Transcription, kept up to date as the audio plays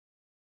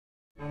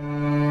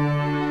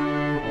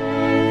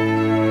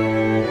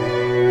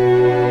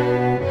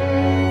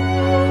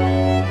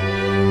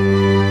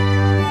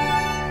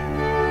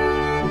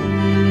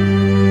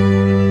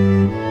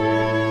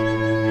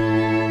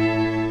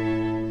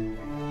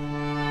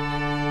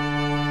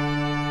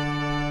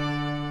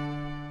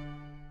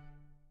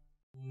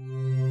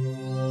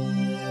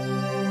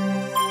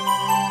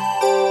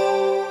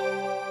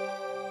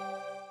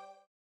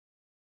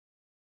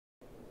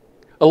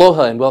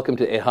Aloha and welcome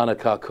to Ehana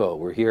Kako.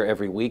 We're here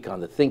every week on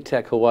the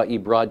ThinkTech Hawaii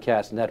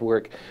broadcast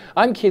network.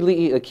 I'm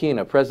Keli'i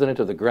Akina, president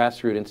of the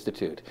Grassroots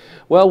Institute.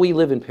 Well, we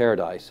live in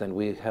paradise and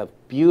we have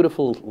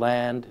beautiful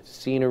land,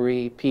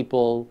 scenery,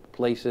 people,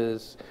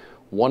 places,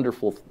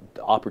 wonderful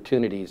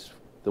opportunities.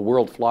 The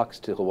world flocks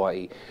to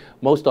Hawaii,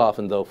 most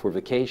often though for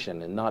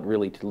vacation and not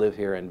really to live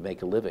here and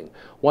make a living.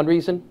 One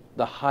reason?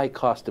 The high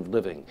cost of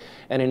living.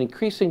 And an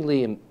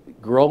increasingly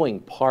growing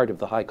part of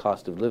the high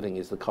cost of living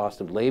is the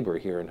cost of labor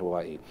here in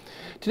Hawaii.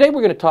 Today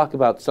we're going to talk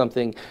about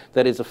something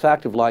that is a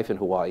fact of life in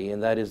Hawaii,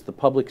 and that is the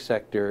public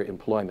sector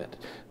employment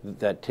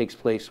that takes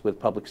place with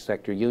public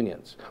sector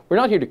unions. We're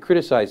not here to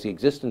criticize the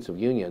existence of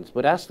unions,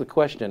 but ask the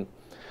question,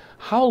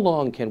 how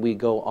long can we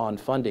go on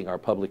funding our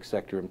public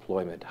sector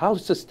employment? How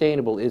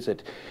sustainable is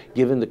it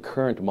given the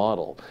current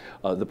model?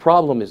 The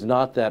problem is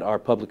not that our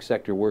public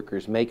sector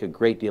workers make a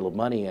great deal of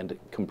money and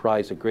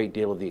comprise a great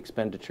deal of the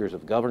expenditures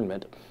of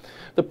government.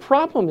 The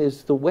problem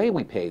is the way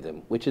we pay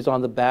them, which is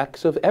on the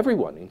backs of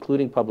everyone,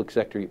 including public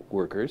sector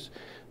workers,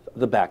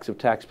 the backs of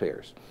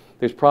taxpayers.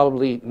 There's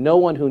probably no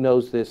one who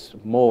knows this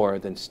more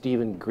than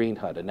Stephen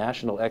Greenhut, a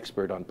national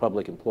expert on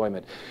public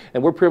employment,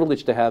 and we're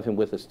privileged to have him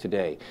with us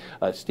today.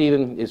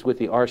 Stephen is with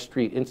the R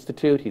Street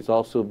Institute. He's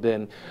also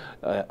been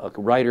a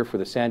writer for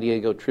the San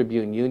Diego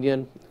Tribune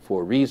Union,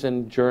 for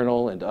Reason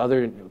Journal, and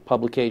other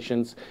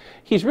publications.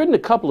 He's written a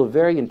couple of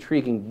very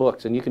intriguing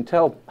books, and you can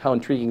tell how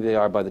intriguing they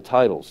are by the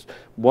titles.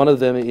 One of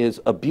them is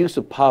Abuse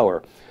of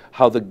Power: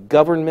 How the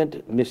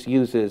Government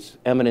Misuses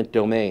Eminent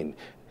Domain.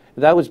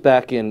 That was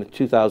back in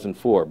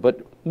 2004, but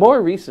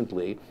more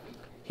recently,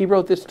 he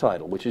wrote this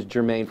title, which is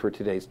germane for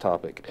today's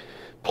topic: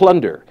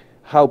 Plunder: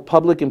 How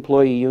Public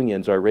Employee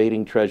Unions Are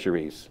Raiding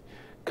Treasuries,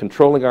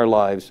 Controlling Our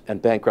Lives,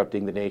 and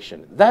Bankrupting the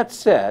Nation. That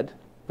said,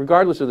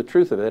 regardless of the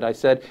truth of it, I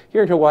said,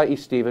 here in Hawaii,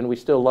 Stephen, we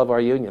still love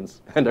our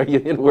unions and our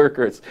union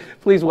workers.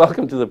 Please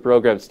welcome to the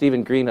program,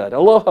 Stephen Greenhut.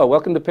 Aloha,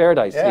 welcome to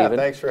paradise, Stephen.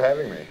 Thanks for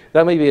having me.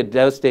 That may be a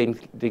devastating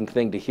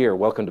thing to hear,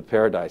 welcome to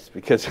paradise,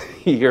 because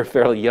you're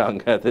fairly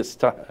young at this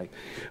time.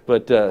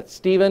 But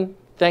Stephen,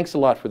 thanks a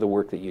lot for the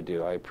work that you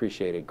do. I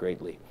appreciate it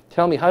greatly.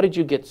 Tell me, how did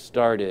you get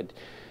started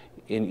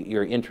in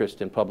your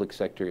interest in public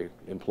sector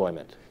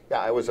employment? Yeah,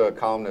 I was a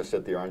columnist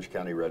at the Orange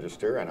County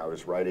Register, and I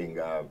was writing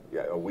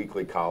a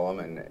weekly column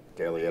and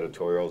daily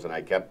editorials, and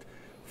I kept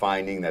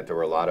finding that there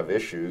were a lot of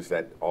issues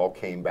that all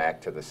came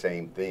back to the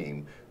same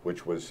theme,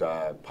 which was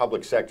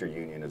public sector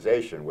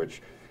unionization,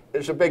 which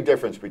there's a big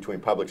difference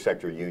between public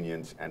sector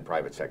unions and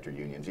private sector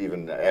unions.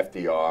 Even the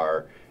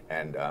FDR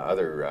and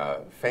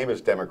other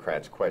famous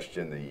Democrats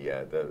question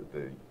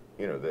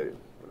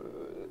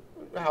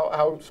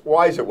how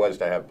wise it was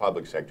to have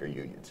public sector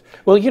unions.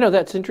 Well, you know,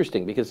 that's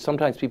interesting because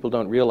sometimes people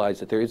don't realize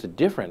that there is a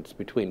difference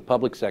between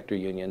public sector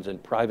unions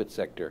and private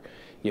sector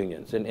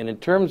unions. And in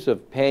terms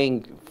of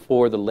paying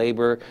for the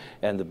labor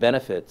and the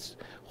benefits,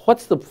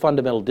 what's the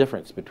fundamental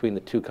difference between the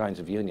two kinds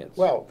of unions?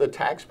 Well, the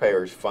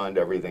taxpayers fund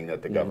everything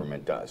that the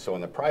government does. So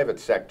in the private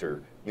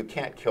sector, you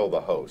can't kill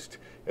the host.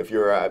 If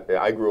you're,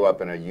 I grew up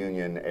in a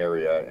union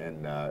area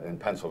in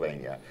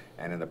Pennsylvania,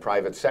 and in the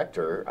private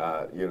sector,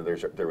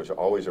 there was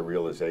always a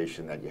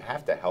realization that you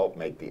have to help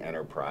make the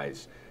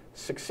enterprise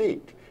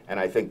succeed, and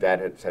I think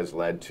that has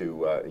led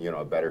to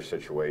a better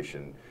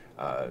situation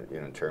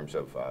in terms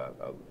of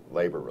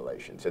labor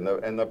relations. In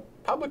the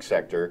public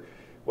sector,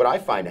 what I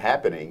find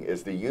happening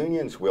is the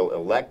unions will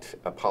elect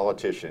a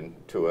politician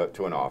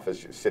to an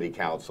office, city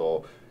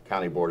council,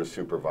 county board of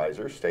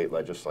supervisors, state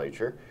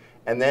legislature,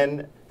 and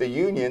then the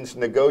unions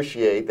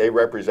negotiate. They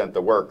represent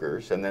the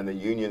workers, and then the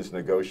unions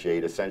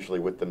negotiate essentially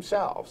with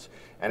themselves,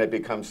 and it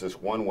becomes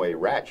this one-way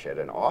ratchet,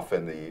 and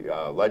often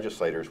the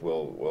legislators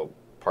will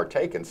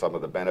partake in some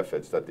of the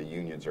benefits that the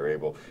unions are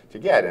able to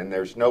get, and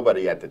there's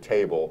nobody at the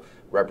table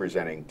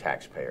representing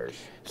taxpayers.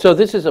 So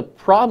this is a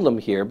problem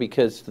here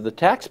because the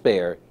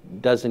taxpayer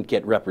doesn't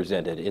get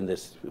represented in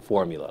this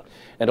formula,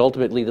 and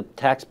ultimately the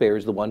taxpayer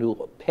is the one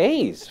who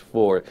pays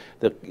for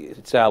the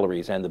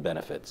salaries and the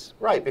benefits.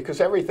 Right,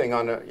 because everything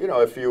on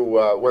if you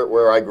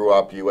where I grew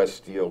up, U.S.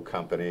 Steel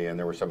Company, and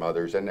there were some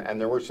others, and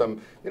there were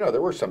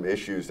some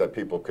issues that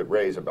people could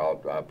raise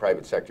about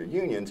private sector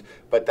unions,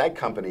 but that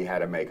company had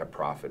to make a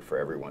profit for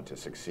everyone to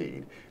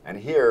succeed. And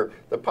here,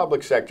 the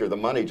public sector, the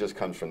money just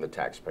comes from the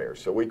taxpayers.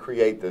 So we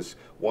create this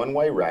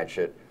one-way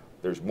ratchet.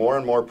 There's more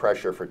and more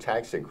pressure for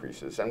tax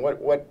increases. And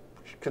what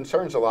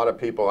concerns a lot of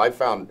people, I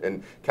found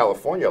in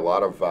California, a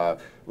lot of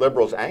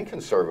liberals and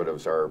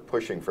conservatives are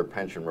pushing for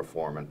pension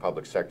reform and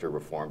public sector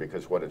reform,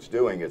 because what it's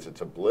doing is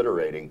it's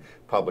obliterating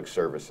public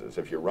services.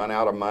 If you run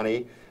out of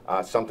money,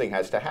 something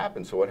has to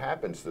happen. So what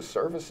happens? The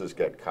services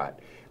get cut.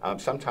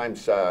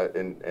 Sometimes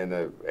in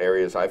the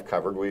areas I've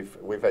covered,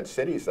 we've had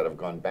cities that have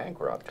gone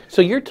bankrupt.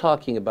 So you're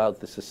talking about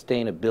the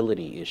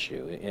sustainability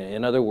issue.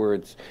 In other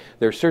words,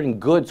 there are certain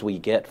goods we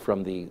get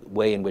from the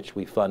way in which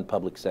we fund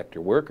public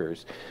sector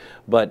workers,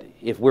 but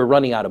if we're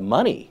running out of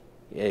money,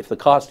 If the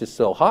cost is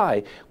so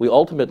high, we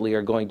ultimately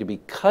are going to be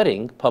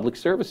cutting public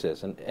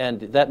services, and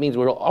that means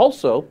we're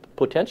also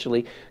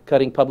potentially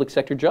cutting public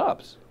sector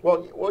jobs.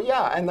 Well,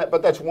 yeah,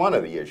 but that's one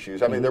of the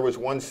issues. I mean, there was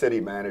one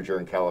city manager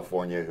in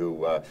California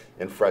who,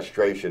 in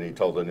frustration, he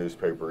told the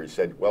newspaper, he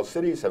said, well,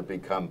 cities have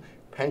become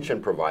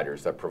pension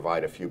providers that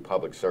provide a few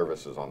public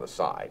services on the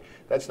side.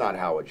 That's not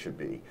how it should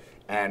be.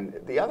 And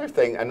the other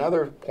thing,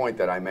 another point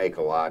that I make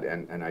a lot,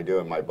 and I do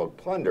in my book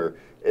Plunder,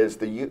 is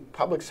the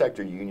public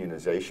sector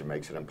unionization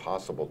makes it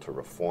impossible to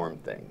reform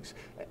things.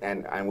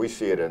 And we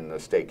see it in the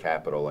state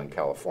capitol in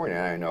California,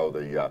 and I know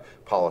the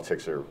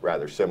politics are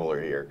rather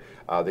similar here.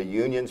 The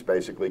unions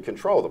basically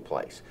control the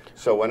place.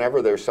 So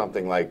whenever there's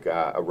something like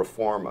a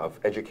reform of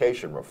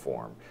education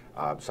reform,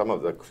 some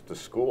of the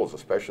schools,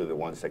 especially the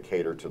ones that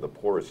cater to the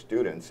poorest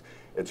students,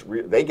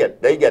 they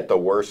get the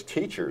worst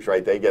teachers,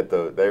 right? They're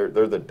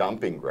the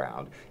dumping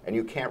ground, and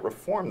you can't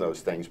reform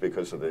those things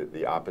because of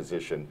the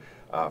opposition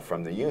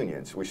from the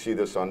unions. We see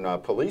this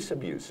on police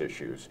abuse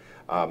issues,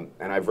 and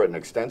I've written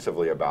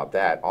extensively about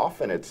that.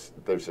 Often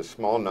there's a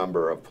small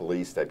number of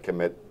police that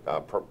commit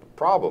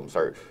problems,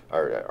 are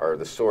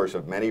the source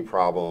of many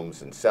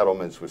problems and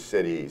settlements with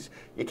cities.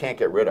 You can't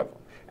get rid of them.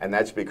 And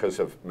that's because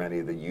of many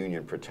of the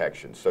union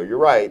protections. So you're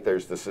right,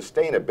 there's the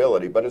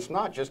sustainability, but it's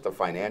not just a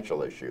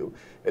financial issue.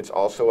 It's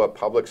also a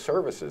public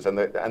services. And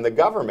the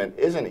government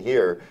isn't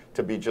here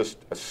to be just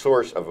a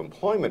source of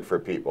employment for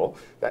people.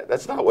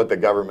 That's not what the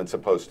government's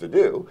supposed to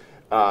do.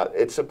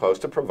 It's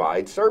supposed to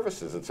provide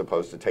services. It's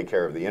supposed to take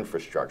care of the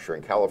infrastructure.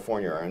 In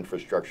California, our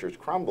infrastructure is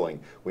crumbling.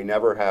 We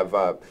never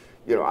have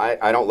you know,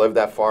 I don't live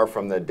that far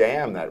from the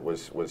dam that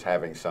was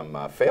having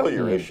some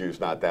failure issues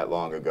not that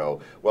long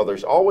ago. Well,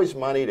 there's always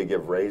money to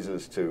give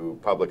raises to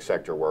public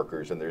sector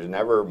workers, and there's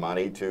never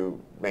money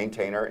to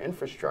maintain our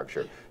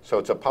infrastructure. So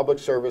it's a public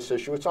service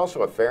issue. It's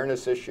also a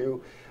fairness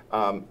issue.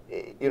 You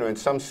know, in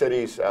some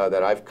cities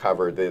that I've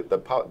covered,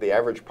 the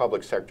average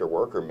public sector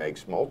worker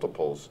makes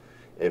multiples,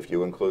 if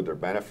you include their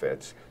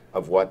benefits,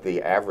 of what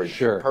the average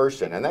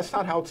person, and that's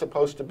not how it's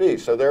supposed to be.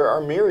 So there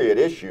are myriad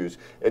issues.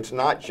 It's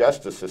not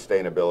just a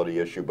sustainability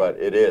issue, but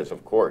it is,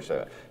 of course,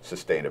 a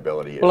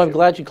sustainability issue. Well, I'm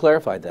glad you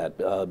clarified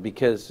that,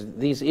 because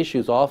these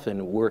issues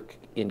often work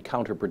in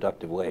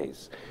counterproductive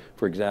ways.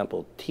 For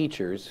example,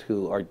 teachers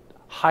who are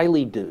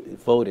highly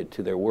devoted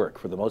to their work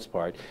for the most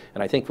part,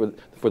 and I think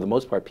for the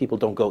most part, people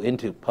don't go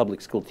into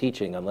public school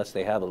teaching unless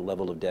they have a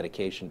level of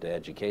dedication to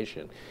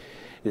education.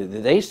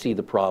 They see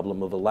the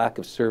problem of a lack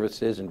of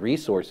services and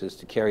resources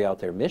to carry out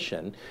their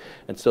mission,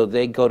 and so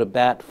they go to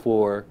bat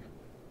for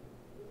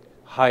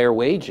higher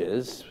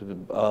wages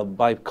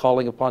by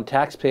calling upon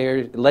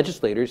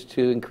legislators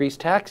to increase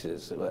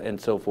taxes and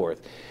so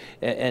forth.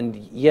 And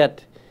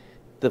yet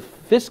the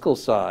fiscal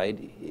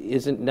side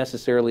isn't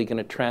necessarily going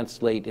to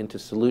translate into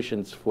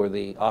solutions for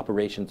the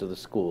operations of the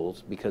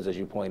schools, because, as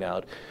you point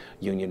out,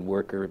 union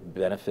worker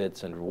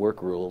benefits and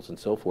work rules and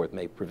so forth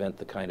may prevent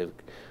the kind of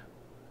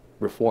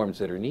reforms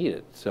that are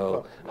needed.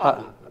 So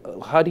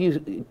how do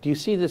you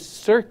see this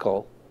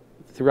circle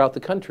throughout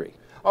the country?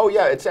 Oh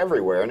yeah, it's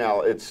everywhere.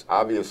 Now it's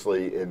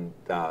obviously in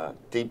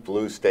deep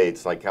blue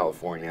states like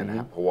California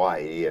and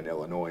Hawaii and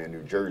Illinois and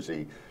New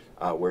Jersey,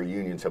 where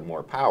unions have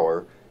more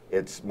power.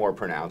 It's more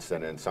pronounced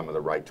than in some of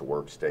the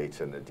right-to-work states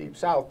in the Deep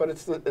South, but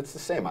it's the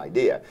same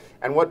idea.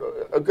 And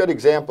a good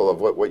example of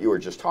what you were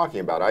just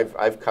talking about,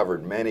 I've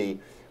covered many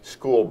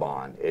school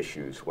bond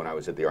issues when I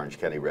was at the Orange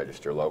County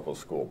Register, local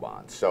school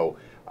bonds. So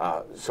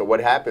what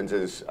happens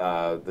is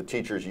the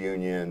teachers'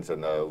 unions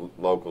and the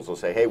locals will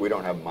say, hey, we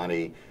don't have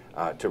money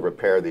to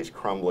repair these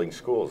crumbling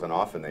schools, and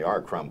often they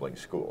are crumbling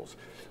schools.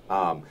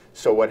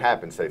 So what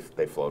happens?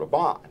 They float a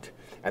bond.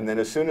 And then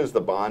as soon as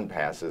the bond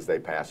passes, they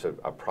pass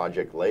a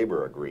project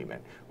labor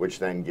agreement, which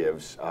then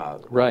gives all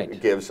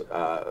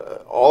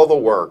the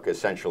work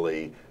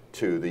essentially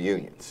to the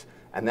unions.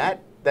 And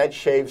that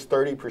shaves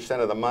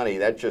 30% of the money.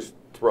 That just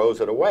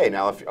throws it away.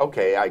 Now,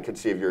 I could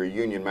see if you're a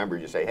union member,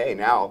 you say, hey,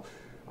 now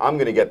I'm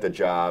going to get the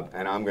job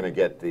and I'm going to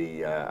get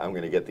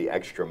the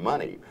extra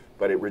money.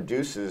 But it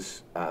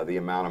reduces the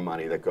amount of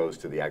money that goes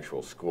to the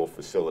actual school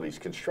facilities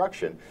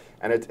construction.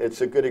 And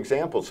it's a good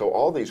example. So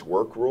all these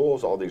work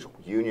rules, all these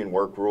union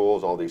work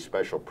rules, all these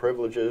special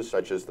privileges,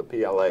 such as the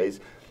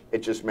PLAs, it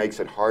just makes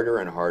it harder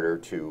and harder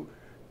to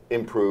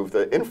improve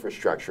the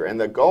infrastructure.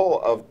 And the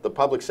goal of the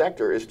public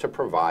sector is to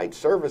provide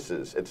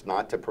services. It's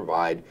not to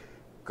provide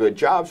good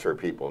jobs for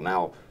people.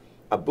 Now,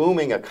 a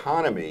booming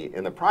economy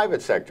in the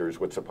private sector is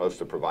what's supposed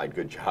to provide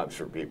good jobs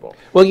for people.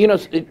 Well, you know,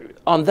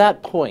 on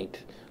that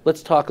point,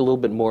 let's talk a little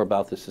bit more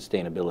about the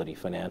sustainability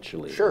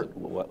financially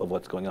of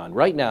what's going on.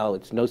 Right now,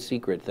 it's no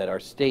secret that our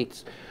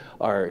states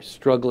are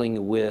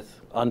struggling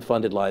with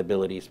unfunded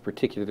liabilities,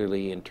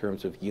 particularly in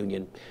terms of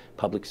union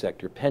public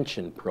sector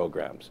pension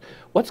programs.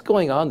 What's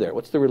going on there?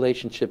 What's the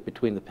relationship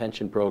between the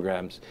pension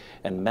programs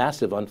and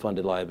massive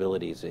unfunded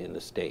liabilities in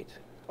the state?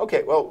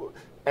 Okay, well,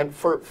 and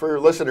for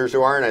listeners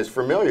who aren't as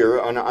familiar,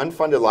 an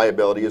unfunded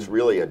liability is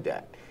really a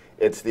debt.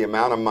 It's the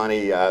amount of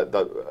money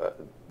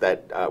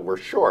that we're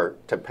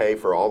short to pay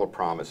for all the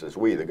promises.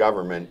 We, the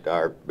government,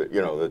 are,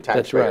 the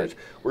taxpayers,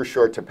 we're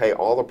short to pay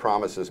all the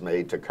promises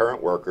made to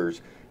current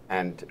workers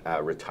and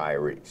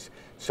retirees.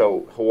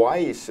 So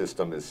Hawaii's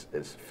system is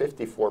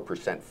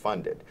 54%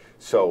 funded.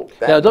 So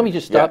now let me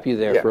just stop you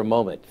there for a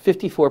moment.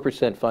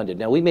 54% funded.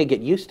 Now we may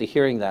get used to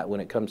hearing that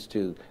when it comes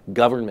to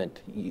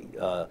government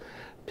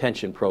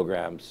pension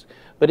programs,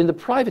 but in the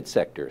private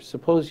sector,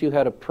 suppose you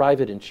had a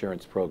private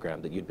insurance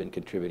program that you'd been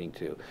contributing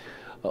to.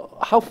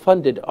 How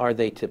funded are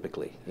they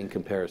typically in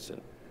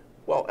comparison?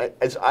 Well,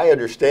 as I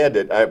understand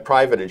it, a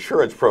private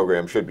insurance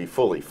program should be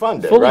fully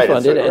funded. Fully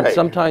funded, and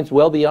sometimes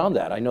well beyond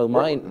that. I know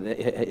mine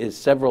is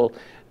several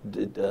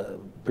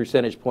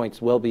percentage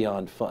points well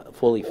beyond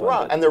fully funded.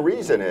 Well, and the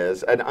reason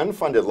is an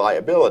unfunded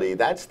liability,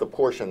 that's the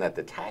portion that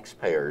the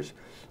taxpayers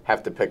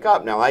have to pick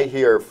up. Now, I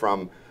hear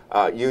from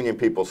union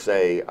people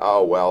say,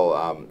 oh,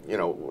 well,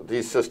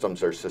 these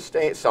systems are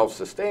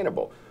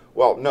self-sustainable.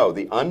 Well, no,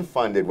 the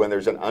unfunded, when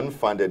there's an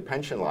unfunded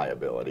pension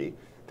liability,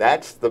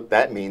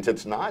 that means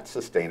it's not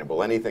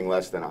sustainable, anything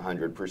less than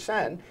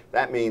 100%.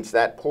 That means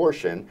that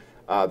portion,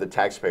 the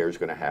taxpayer is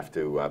going to have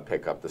to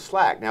pick up the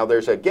slack. Now,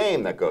 there's a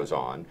game that goes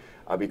on,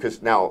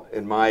 because now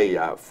in my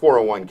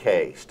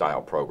 401k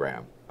style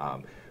program,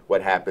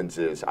 what happens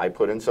is I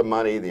put in some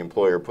money, the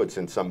employer puts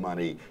in some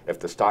money. If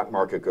the stock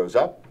market goes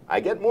up,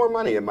 I get more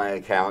money in my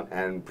account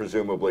and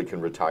presumably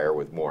can retire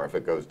with more. If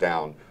it goes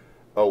down,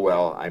 oh,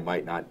 well, I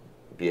might not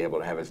be able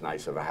to have as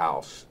nice of a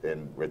house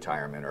in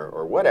retirement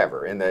or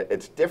whatever. And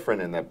it's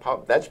different in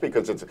that's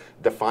because it's a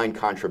defined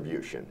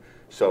contribution.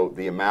 So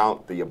the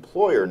amount, the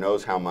employer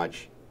knows how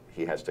much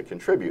he has to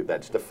contribute.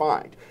 That's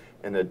defined.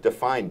 And a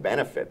defined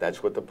benefit,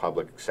 that's what the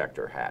public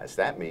sector has.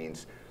 That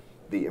means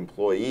the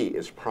employee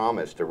is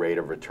promised a rate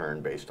of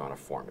return based on a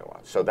formula.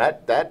 So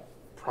that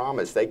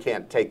promise, they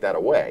can't take that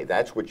away.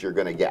 That's what you're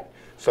going to get.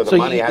 So the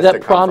money has to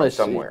come from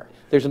somewhere.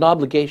 There's an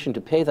obligation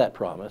to pay that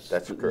promise.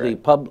 That's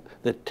correct.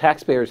 The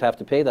taxpayers have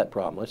to pay that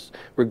promise,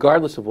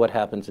 regardless of what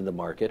happens in the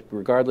market,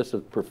 regardless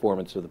of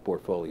performance of the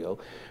portfolio,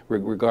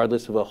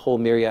 regardless of a whole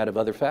myriad of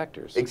other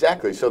factors.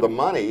 Exactly. So the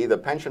money, the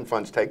pension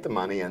funds take the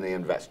money and they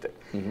invest it.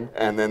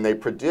 And then they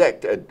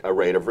predict a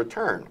rate of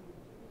return.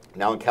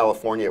 Now in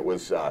California it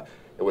was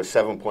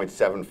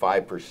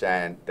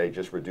 7.75%. They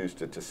just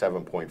reduced it to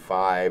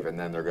 7.5, and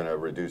then they're going to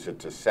reduce it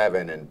to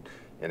 7 in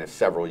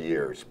several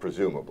years,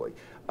 presumably.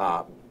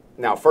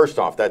 Now, first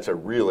off, that's a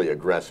really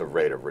aggressive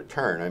rate of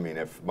return. I mean,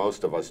 if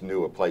most of us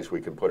knew a place we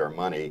could put our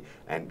money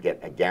and get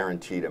a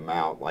guaranteed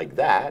amount like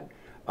that,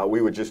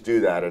 we would just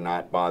do that and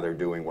not bother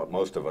doing what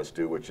most of us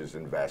do, which is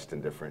invest in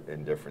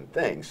different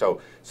things.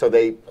 So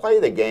they play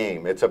the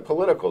game. It's a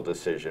political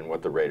decision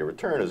what the rate of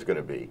return is going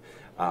to be.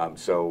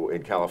 So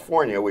in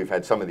California, we've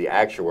had some of the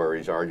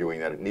actuaries arguing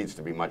that it needs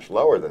to be much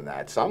lower than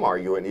that. Some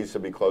argue it needs to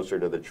be closer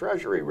to the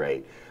Treasury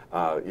rate,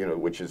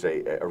 which is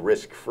a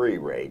risk-free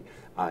rate.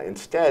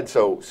 Instead,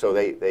 so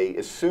they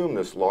assume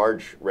this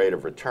large rate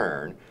of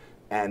return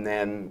and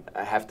then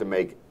have to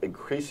make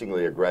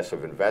increasingly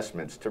aggressive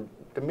investments to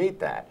meet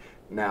that.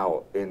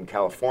 Now, in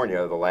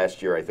California, the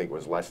last year I think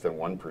was less than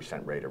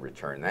 1% rate of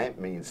return. That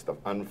means the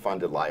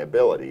unfunded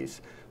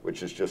liabilities,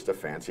 which is just a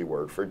fancy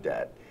word for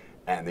debt.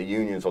 And the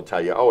unions will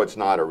tell you, oh, it's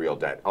not a real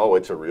debt. Oh,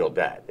 it's a real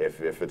debt.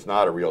 If it's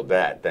not a real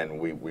debt, then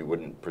we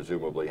wouldn't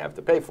presumably have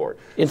to pay for it.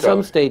 In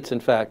some states, in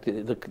fact,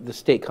 the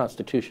state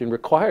constitution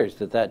requires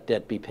that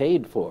debt be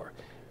paid for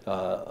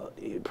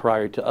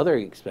prior to other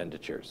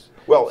expenditures.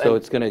 Well, so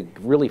it's going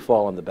to really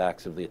fall on the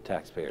backs of the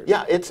taxpayers.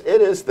 Yeah, it's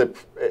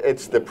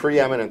the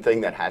preeminent thing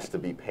that has to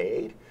be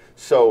paid.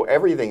 So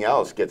everything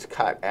else gets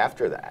cut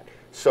after that.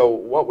 So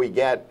what we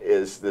get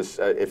is this,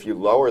 if you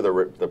lower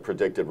the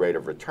predicted rate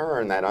of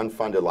return, that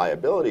unfunded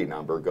liability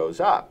number goes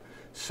up.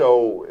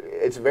 So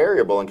it's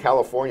variable. In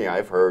California,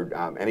 I've heard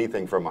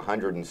anything from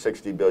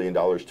 $160 billion to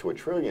 $1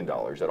 trillion.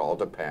 It all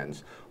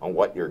depends on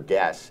what your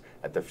guess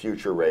at the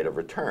future rate of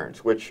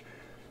returns, what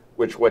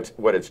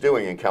it's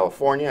doing in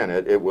California, and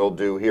it will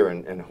do here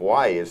in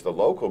Hawaii, is the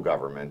local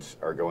governments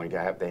are going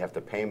to they have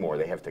to pay more,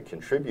 they have to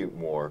contribute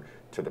more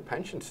to the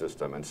pension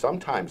system, and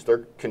sometimes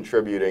they're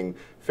contributing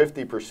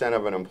 50%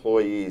 of an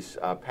employee's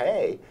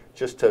pay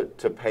just to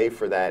pay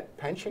for that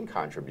pension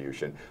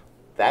contribution.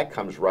 That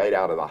comes right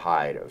out of the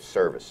hide of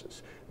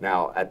services.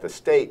 Now, at the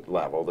state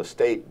level, the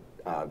state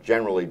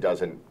generally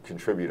doesn't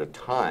contribute a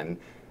ton.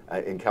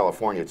 In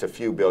California, it's a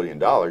few billion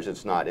dollars.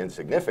 It's not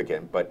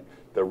insignificant, but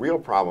the real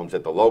problem's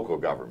at the local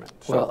government.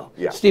 So, well,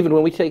 yeah. Stephen,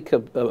 when we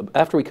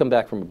after we come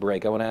back from a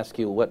break, I want to ask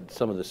you what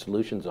some of the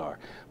solutions are.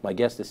 My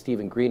guest is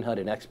Stephen Greenhut,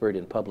 an expert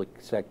in public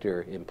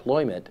sector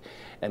employment,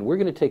 and we're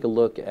going to take a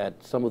look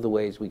at some of the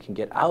ways we can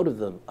get out of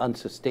the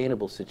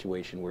unsustainable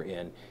situation we're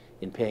in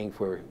paying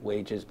for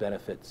wages,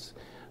 benefits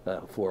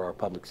for our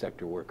public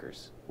sector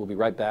workers. We'll be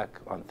right back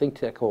on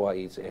ThinkTech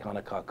Hawaii's E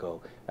Hana Kākou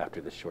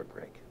after this short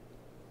break.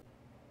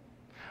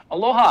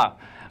 Aloha!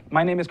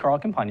 My name is Carl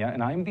Campagna,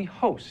 and I am the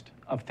host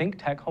of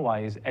ThinkTech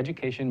Hawaii's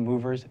Education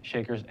Movers,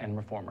 Shakers, and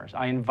Reformers.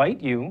 I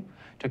invite you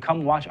to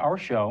come watch our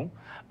show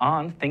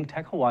on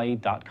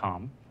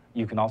thinktechhawaii.com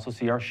You can also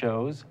see our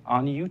shows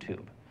on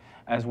YouTube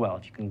as well,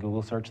 if you can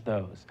Google search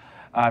those.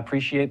 I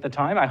appreciate the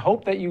time. I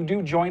hope that you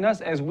do join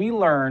us as we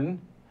learn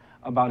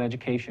about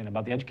education,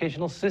 about the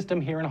educational system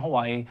here in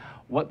Hawaii,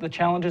 what the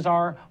challenges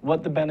are,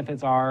 what the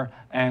benefits are,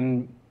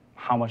 and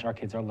how much our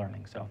kids are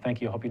learning. So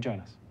thank you. I hope you join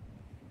us.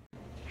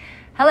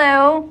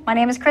 Hello, my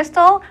name is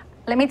Crystal.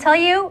 Let me tell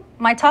you,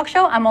 my talk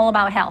show, I'm all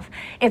about health.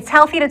 It's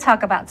healthy to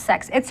talk about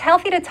sex. It's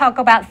healthy to talk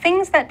about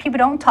things that people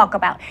don't talk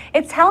about.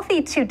 It's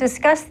healthy to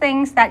discuss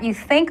things that you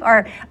think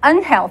are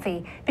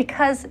unhealthy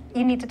because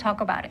you need to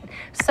talk about it.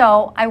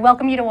 So I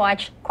welcome you to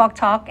watch Quack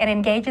Talk and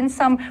engage in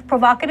some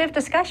provocative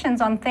discussions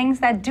on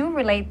things that do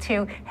relate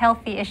to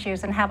healthy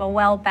issues and have a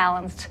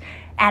well-balanced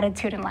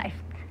attitude in life.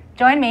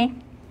 Join me.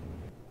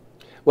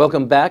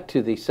 Welcome back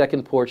to the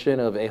second portion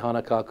of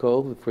Ehana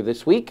Kako for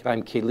this week.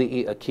 I'm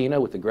Keli'i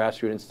Akina with the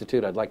Grassroots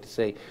Institute. I'd like to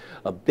say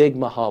a big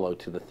mahalo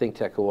to the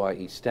ThinkTech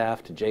Hawaii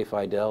staff, to Jay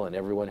Fidel and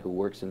everyone who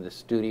works in this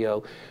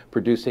studio,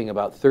 producing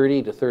about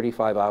 30 to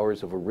 35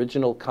 hours of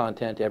original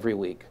content every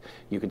week.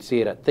 You can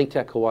see it at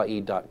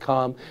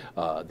thinktechhawaii.com.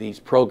 These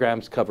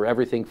programs cover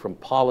everything from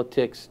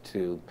politics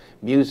to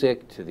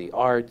music to the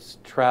arts,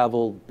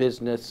 travel,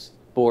 business,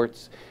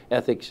 sports,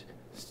 ethics,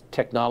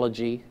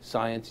 technology,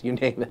 science, you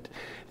name it.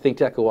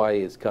 ThinkTech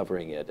Hawaii is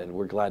covering it, and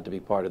we're glad to be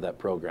part of that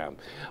program.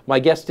 My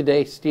guest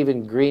today,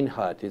 Stephen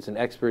Greenhut, is an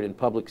expert in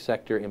public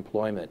sector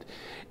employment.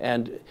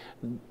 And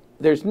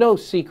there's no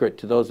secret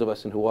to those of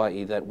us in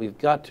Hawaii that we've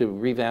got to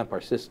revamp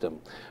our system.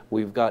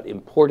 We've got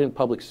important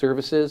public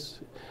services,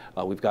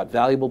 we've got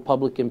valuable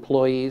public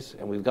employees,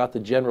 and we've got the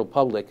general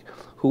public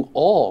who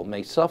all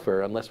may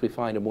suffer unless we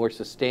find a more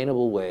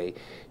sustainable way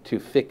to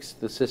fix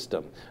the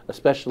system,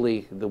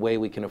 especially the way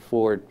we can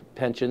afford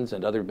pensions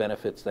and other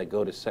benefits that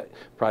go to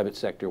private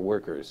sector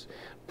workers,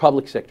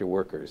 public sector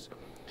workers.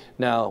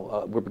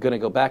 Now, we're going to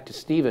go back to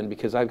Stephen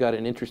because I've got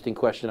an interesting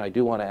question I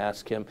do want to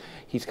ask him.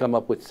 He's come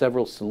up with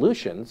several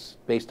solutions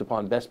based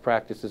upon best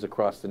practices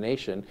across the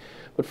nation.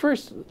 But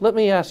first, let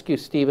me ask you,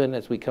 Stephen,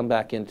 as we come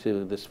back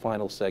into this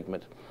final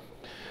segment,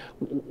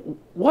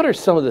 what are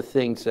some of the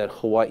things that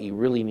Hawaii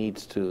really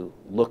needs to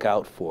look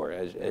out for?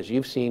 As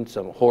you've seen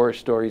some horror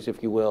stories,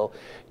 if you will,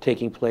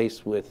 taking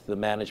place with the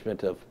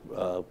management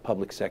of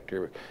public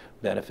sector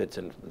benefits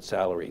and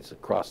salaries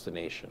across the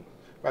nation.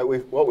 Right,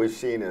 what we've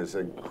seen is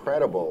an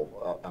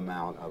incredible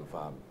amount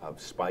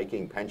of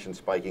spiking, pension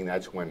spiking.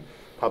 That's when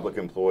public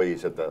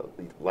employees at the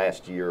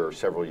last year or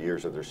several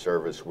years of their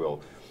service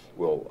will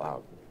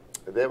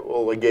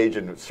engage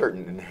in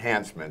certain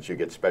enhancements. You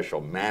get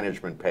special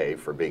management pay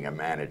for being a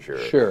manager.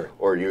 Sure.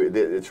 Or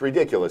it's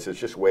ridiculous. It's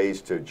just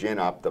ways to gin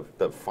up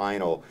the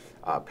final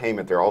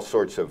payment. There are all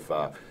sorts of,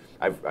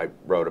 I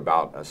wrote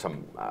about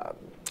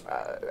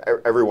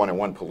everyone in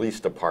one police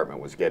department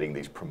was getting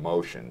these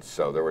promotions.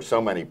 So there were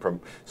so many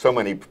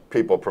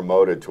people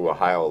promoted to a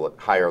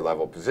higher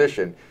level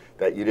position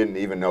that you didn't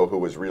even know who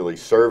was really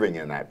serving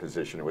in that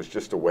position. It was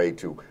just a way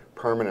to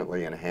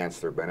permanently enhance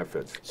their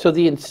benefits. So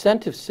the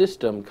incentive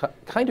system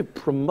kind of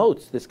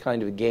promotes this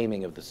kind of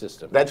gaming of the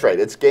system. That's right,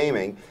 it's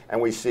gaming,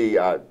 and we see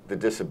the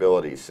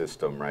disability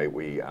system, right?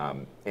 We,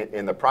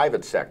 in the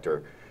private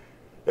sector,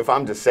 if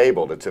I'm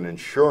disabled, it's an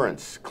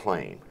insurance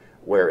claim,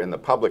 where in the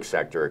public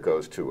sector it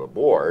goes to a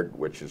board,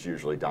 which is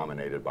usually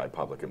dominated by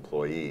public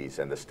employees,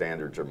 and the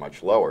standards are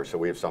much lower. So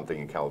we have something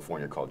in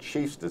California called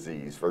chief's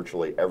disease.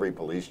 Virtually every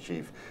police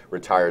chief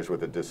retires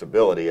with a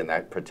disability, and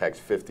that protects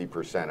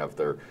 50% of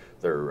their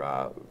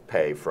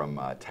pay from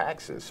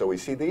taxes. So we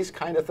see these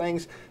kind of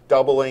things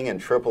doubling and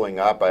tripling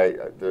up.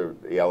 The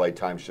LA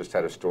Times just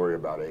had a story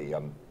about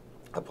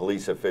a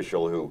police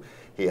official who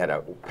he had a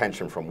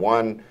pension from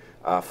one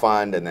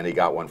fund, and then he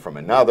got one from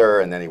another,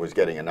 and then he was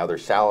getting another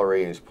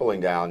salary, and he's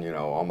pulling down,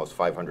 almost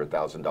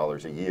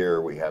 $500,000 a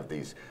year. We have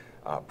these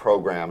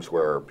programs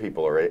where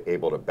people are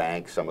able to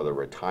bank some of the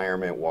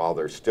retirement while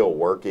they're still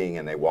working,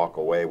 and they walk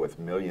away with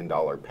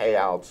million-dollar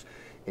payouts.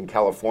 In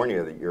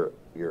California,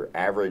 your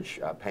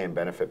average pay and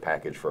benefit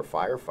package for a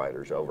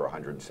firefighter is over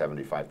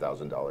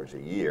 $175,000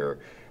 a year.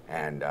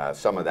 And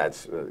some of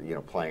that's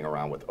playing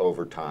around with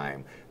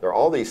overtime. There are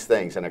all these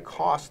things, and it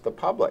costs the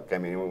public. I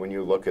mean, when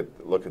you look at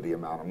the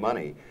amount of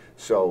money.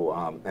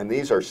 So, and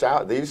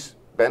these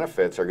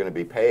benefits are going to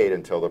be paid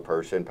until the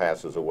person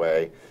passes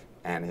away,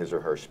 and his or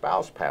her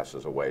spouse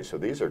passes away. So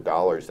these are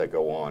dollars that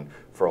go on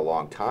for a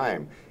long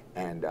time.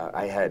 And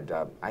I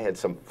had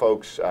some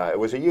folks. It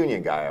was a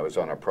union guy. I was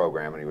on a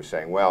program, and he was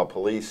saying, well,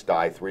 police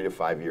die 3 to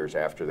 5 years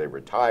after they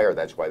retire.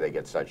 That's why they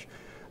get such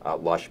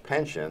lush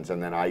pensions.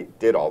 And then I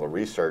did all the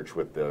research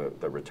with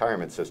the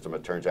retirement system.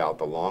 It turns out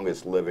the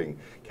longest living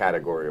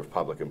category of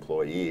public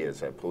employee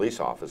is a police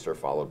officer,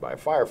 followed by a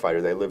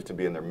firefighter. They live to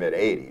be in their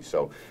mid-80s.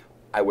 So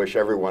I wish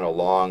everyone a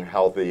long,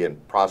 healthy,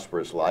 and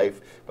prosperous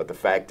life, but the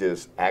fact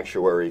is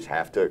actuaries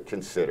have to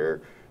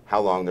consider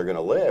how long they're going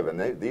to live,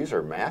 and these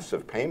are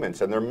massive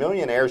payments, and they're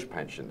millionaires'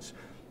 pensions.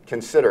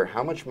 Consider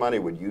how much money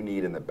would you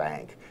need in the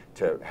bank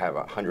to have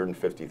a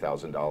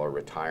 $150,000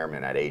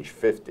 retirement at age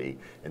 50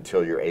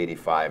 until you're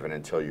 85 and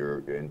until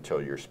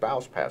your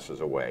spouse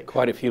passes away.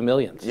 Quite a few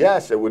millions.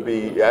 Yes, it would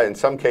be in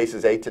some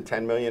cases $8 to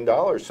 $10 million.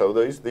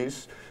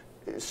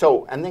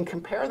 So and then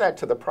compare that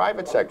to the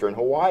private sector. In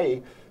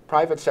Hawaii,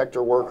 private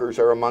sector workers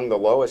are among the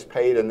lowest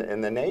paid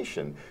in the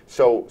nation.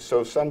 So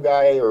some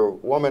guy or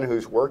woman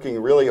who's working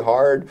really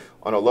hard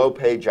on a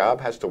low-paid job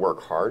has to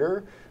work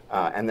harder.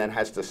 And then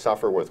has to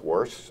suffer with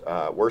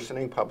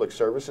worsening public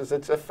services.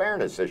 It's a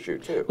fairness issue,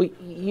 too. Well,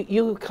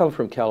 you come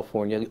from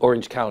California,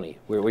 Orange County,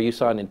 where you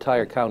saw an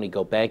entire county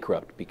go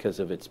bankrupt because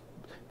of its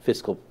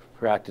fiscal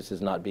practices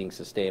not being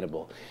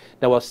sustainable.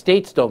 Now, while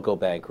states don't go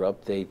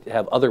bankrupt, they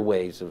have other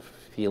ways of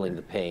feeling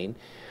the pain.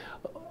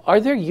 Are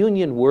there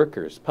union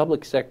workers,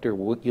 public sector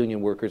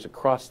union workers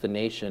across the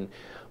nation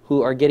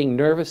who are getting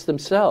nervous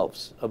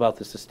themselves about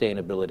the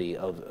sustainability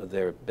of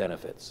their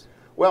benefits?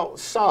 Well,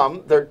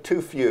 some. They're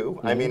too few.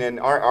 I mean, in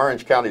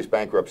Orange County's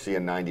bankruptcy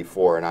in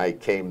 '94, and I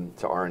came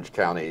to Orange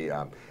County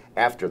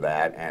after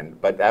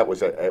that, but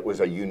it was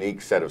a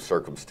unique set of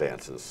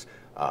circumstances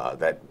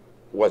that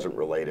wasn't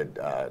related.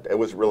 It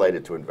was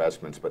related to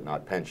investments, but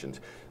not pensions.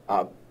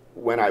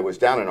 When I was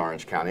down in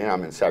Orange County, and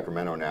I'm in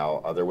Sacramento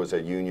now, there was a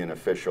union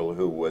official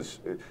who was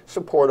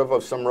supportive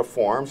of some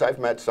reforms. I've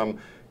met some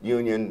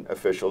union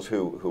officials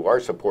who are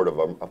supportive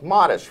of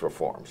modest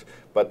reforms,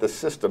 but the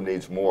system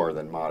needs more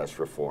than modest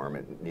reform.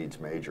 It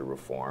needs major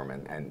reform,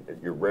 and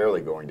you're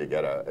rarely going to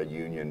get a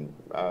union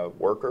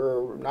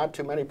worker. Not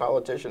too many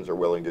politicians are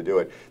willing to do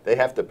it. They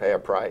have to pay a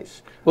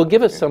price. Well,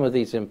 give us some of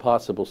these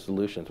impossible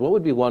solutions. What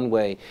would be one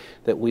way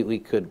that we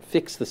could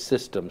fix the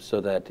system so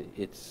that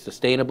it's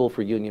sustainable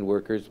for union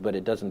workers, but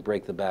it doesn't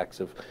break the backs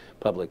of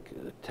public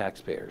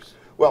taxpayers?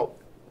 Well,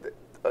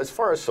 as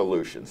far as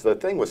solutions, the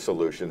thing with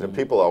solutions, and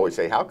people always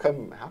say, how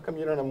come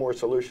you don't have more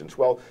solutions?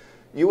 Well,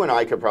 you and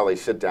I could probably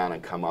sit down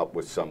and come up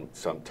with some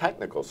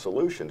technical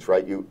solutions,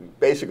 right? You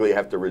basically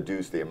have to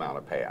reduce the amount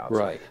of payouts.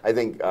 Right. I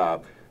think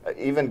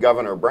even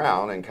Governor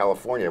Brown in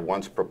California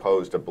once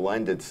proposed a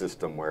blended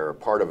system where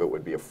part of it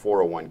would be a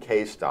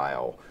 401k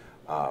style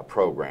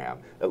program.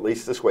 At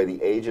least this way the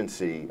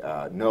agency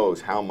knows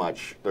how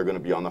much they're going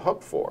to be on the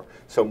hook for.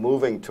 So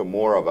moving to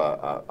more of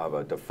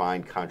a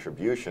defined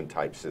contribution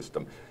type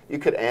system, you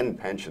could end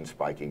pension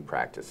spiking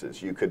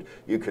practices. You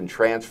can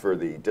transfer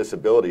the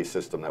disability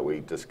system that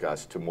we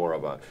discussed to more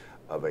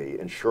of a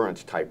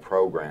insurance type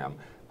program.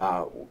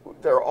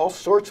 There are all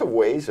sorts of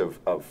ways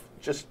of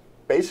just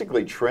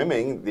basically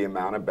trimming the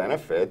amount of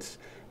benefits,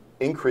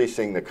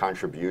 increasing the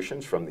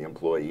contributions from the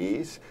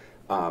employees.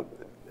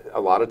 A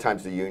lot of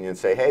times the unions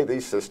say, hey,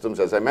 these systems,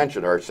 as I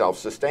mentioned, are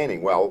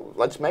self-sustaining. Well,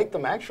 let's make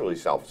them actually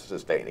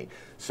self-sustaining.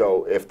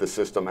 So if the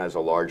system has a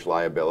large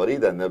liability,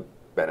 then the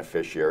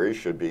beneficiaries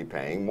should be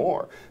paying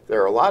more.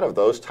 There are a lot of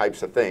those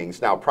types of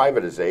things. Now,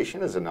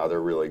 privatization is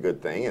another really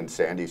good thing. In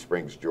Sandy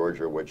Springs,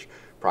 Georgia, which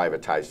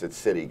privatized its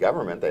city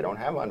government, they don't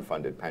have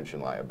unfunded pension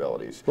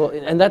liabilities. Well,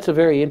 and that's a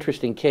very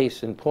interesting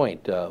case in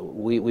point.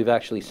 We've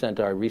actually sent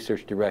our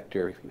research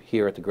director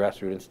here at the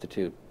Grassroots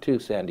Institute to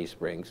Sandy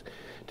Springs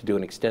to do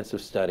an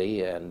extensive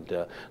study,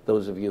 and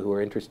those of you who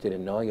are interested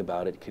in knowing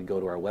about it can go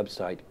to our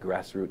website,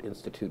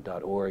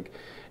 grassrootsinstitute.org,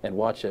 and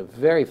watch a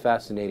very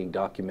fascinating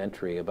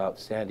documentary about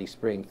Sandy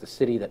Springs, the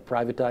city that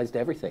privatized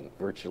everything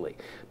virtually.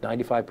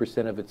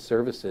 95% of its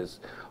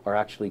services are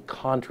actually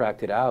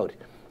contracted out,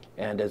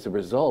 and as a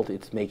result,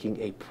 it's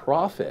making a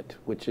profit,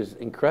 which is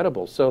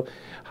incredible. So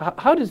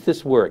how does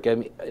this work? I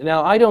mean,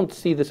 now, I don't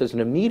see this as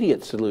an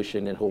immediate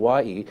solution in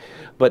Hawaii,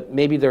 but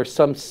maybe there are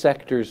some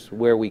sectors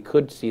where we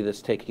could see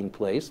this taking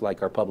place,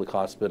 like our public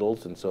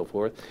hospitals and so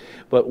forth.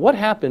 But what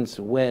happens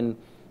when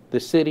the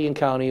city and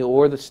county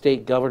or the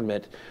state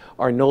government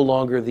are no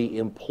longer the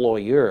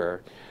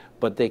employer,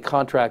 but they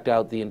contract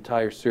out the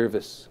entire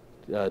service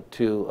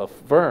to a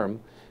firm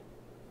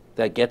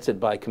that gets it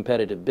by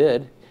competitive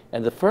bid,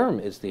 and the firm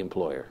is the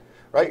employer?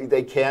 Right,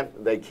 they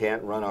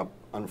can't run up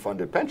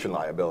unfunded pension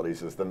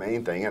liabilities is the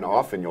main thing, and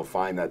often you'll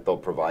find that they'll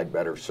provide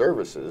better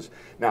services.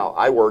 Now,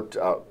 I worked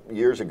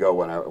years ago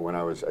when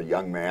I was a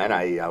young man.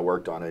 I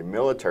worked on a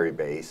military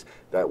base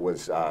that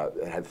was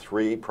it had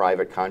 3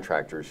 private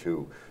contractors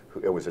who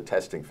it was a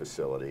testing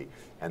facility,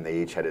 and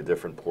they each had a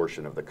different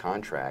portion of the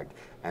contract.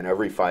 And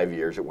every 5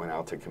 years, it went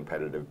out to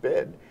competitive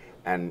bid,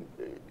 and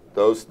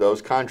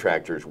those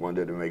contractors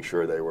wanted to make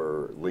sure they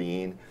were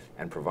lean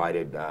and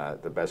provided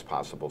the best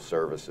possible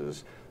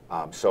services.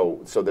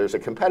 So there's a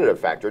competitive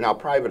factor. Now,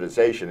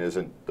 privatization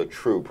isn't the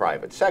true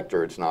private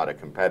sector. It's not a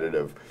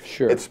competitive.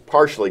 Sure. It's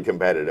partially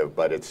competitive,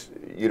 but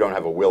you don't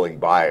have a willing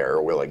buyer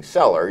or willing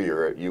seller.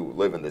 You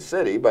live in the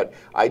city, but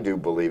I do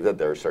believe that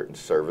there are certain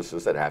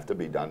services that have to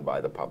be done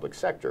by the public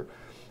sector.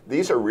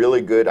 These are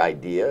really good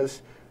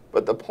ideas,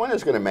 but the point I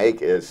was going to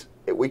make is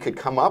we could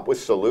come up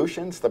with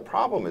solutions. The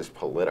problem is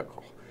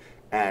political.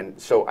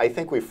 And so I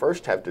think we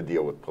first have to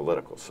deal with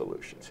political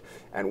solutions.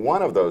 And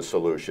one of those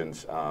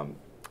solutions,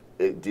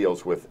 it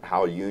deals with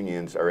how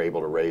unions are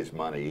able to raise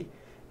money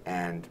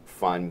and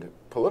fund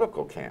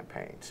political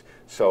campaigns.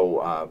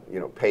 So,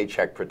 you know,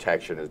 paycheck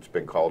protection has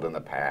been called in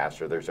the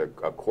past, or there's a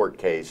court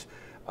case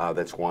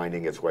that's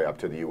winding its way up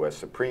to the U.S.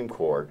 Supreme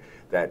Court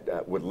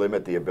that would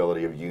limit the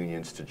ability of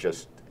unions to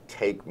just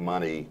take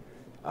money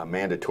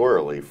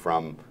mandatorily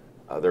from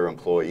their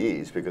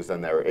employees, because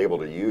then they're able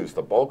to use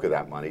the bulk of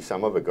that money.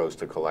 Some of it goes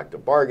to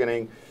collective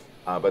bargaining,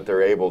 but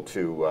they're able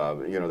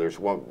to, you know,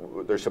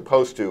 they're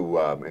supposed to,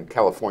 in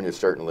California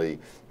certainly,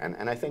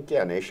 and I think,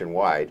 yeah,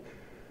 nationwide,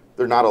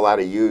 they're not allowed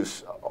to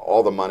use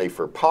all the money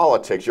for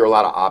politics. You're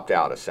allowed to opt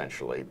out,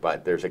 essentially,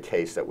 but there's a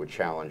case that would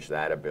challenge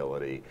that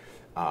ability.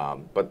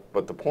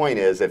 But the point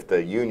is, if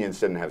the unions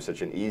didn't have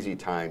such an easy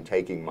time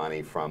taking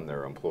money from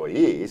their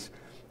employees,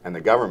 and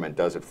the government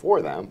does it for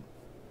them,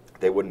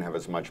 they wouldn't have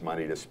as much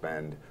money to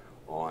spend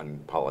on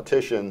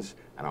politicians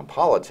and on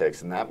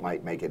politics, and that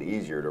might make it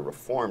easier to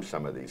reform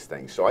some of these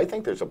things. So I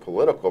think there's a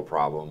political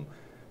problem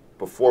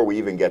before we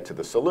even get to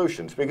the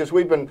solutions, because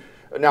we've been,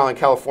 now in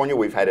California,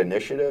 we've had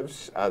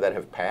initiatives that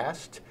have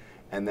passed,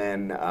 and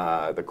then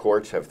the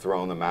courts have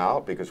thrown them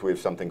out because we have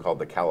something called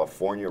the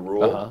California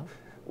rule,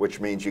 which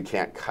means you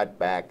can't cut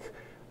back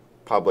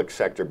public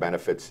sector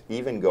benefits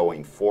even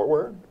going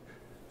forward.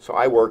 So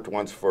I worked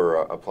once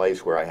for a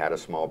place where I had a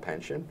small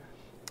pension,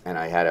 and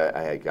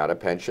I got a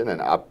pension,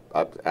 and up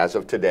as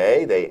of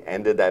today, they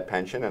ended that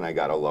pension, and I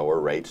got a lower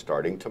rate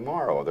starting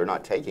tomorrow. They're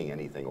not taking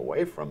anything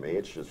away from me.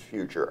 It's just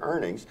future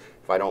earnings.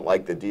 If I don't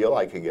like the deal,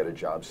 I can get a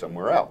job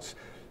somewhere else.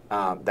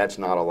 That's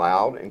not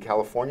allowed in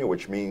California,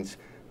 which means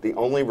the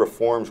only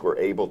reforms we're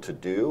able to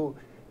do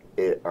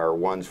are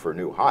ones for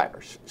new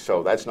hires.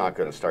 So that's not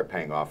going to start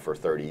paying off for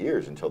 30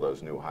 years until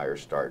those new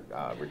hires start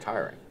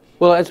retiring.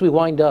 Well, as we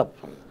wind up,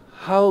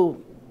 how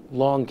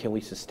long can we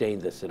sustain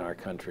this in our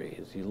country?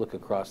 As you look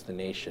across the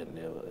nation,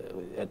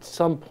 at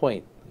some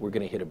point we're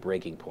going to hit a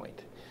breaking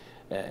point.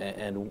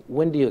 And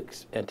when do you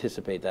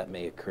anticipate that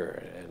may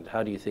occur? And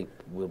how do you think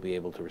we'll be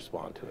able to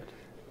respond to it?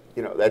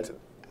 You know, that's,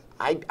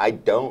 I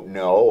don't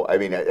know. I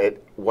mean,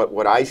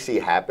 what I see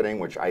happening,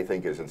 which I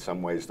think is in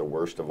some ways the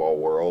worst of all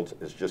worlds,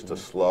 is just a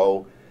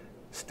slow,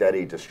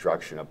 steady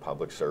destruction of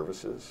public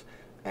services.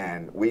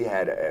 And we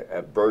had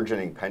a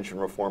burgeoning pension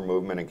reform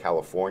movement in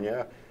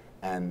California.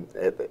 And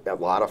a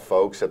lot of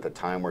folks at the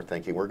time were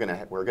thinking, we're gonna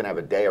have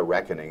a day of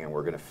reckoning, and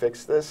we're gonna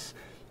fix this.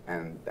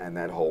 And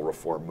that whole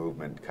reform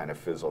movement kind of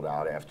fizzled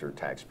out after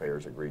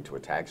taxpayers agreed to a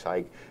tax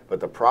hike.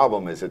 But the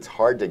problem is, it's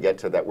hard to get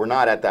to that. We're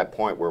not at that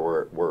point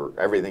where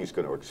everything's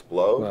going to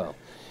explode. Well,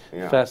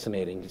 yeah.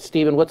 Fascinating.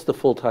 Stephen, what's the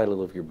full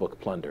title of your book,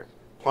 Plunder?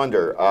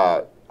 Plunder.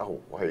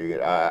 Where are you? Here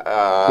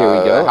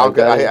we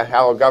go.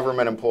 How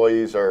government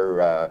employees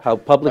are, how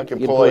public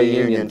employee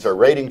unions are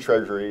raiding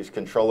treasuries,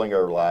 controlling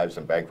our lives,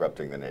 and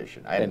bankrupting the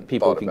nation. And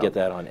people can get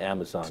that on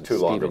Amazon. It's too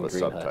long of a Greenhut.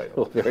 subtitle.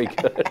 Well, very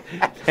good.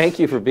 Thank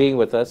you for being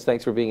with us.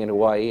 Thanks for being in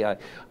Hawaii.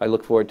 I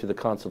look forward to the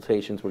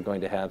consultations we're going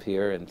to have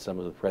here and some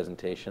of the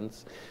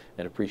presentations,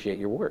 and appreciate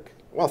your work.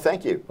 Well,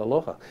 thank you.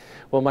 Aloha.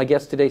 Well, my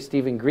guest today,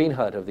 Stephen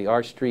Greenhut of the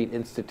R Street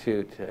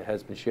Institute,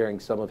 has been sharing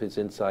some of his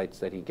insights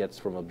that he gets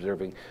from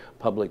observing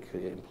public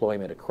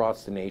employment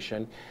across the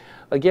nation.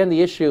 Again,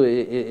 the issue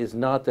is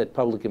not that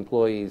public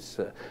employees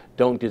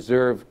don't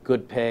deserve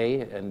good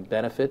pay and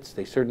benefits.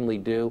 They certainly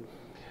do.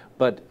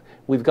 But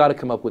we've got to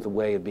come up with a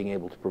way of being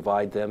able to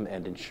provide them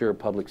and ensure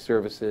public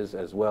services,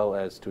 as well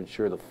as to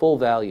ensure the full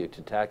value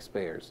to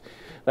taxpayers.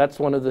 That's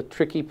one of the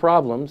tricky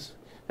problems,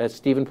 as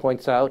Stephen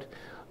points out,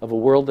 of a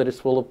world that is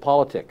full of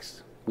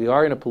politics. We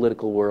are in a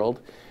political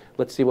world.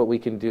 Let's see what we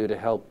can do to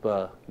help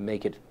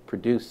make it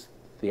produce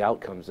the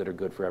outcomes that are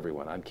good for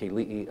everyone. I'm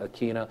Keli'i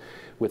Akina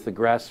with the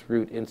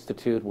Grassroot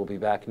Institute. We'll be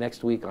back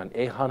next week on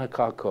E Hana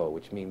Kako,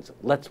 which means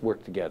let's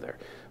work together.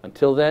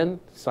 Until then,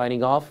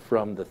 signing off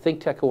from the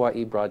ThinkTech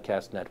Hawaii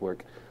Broadcast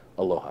Network,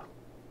 aloha.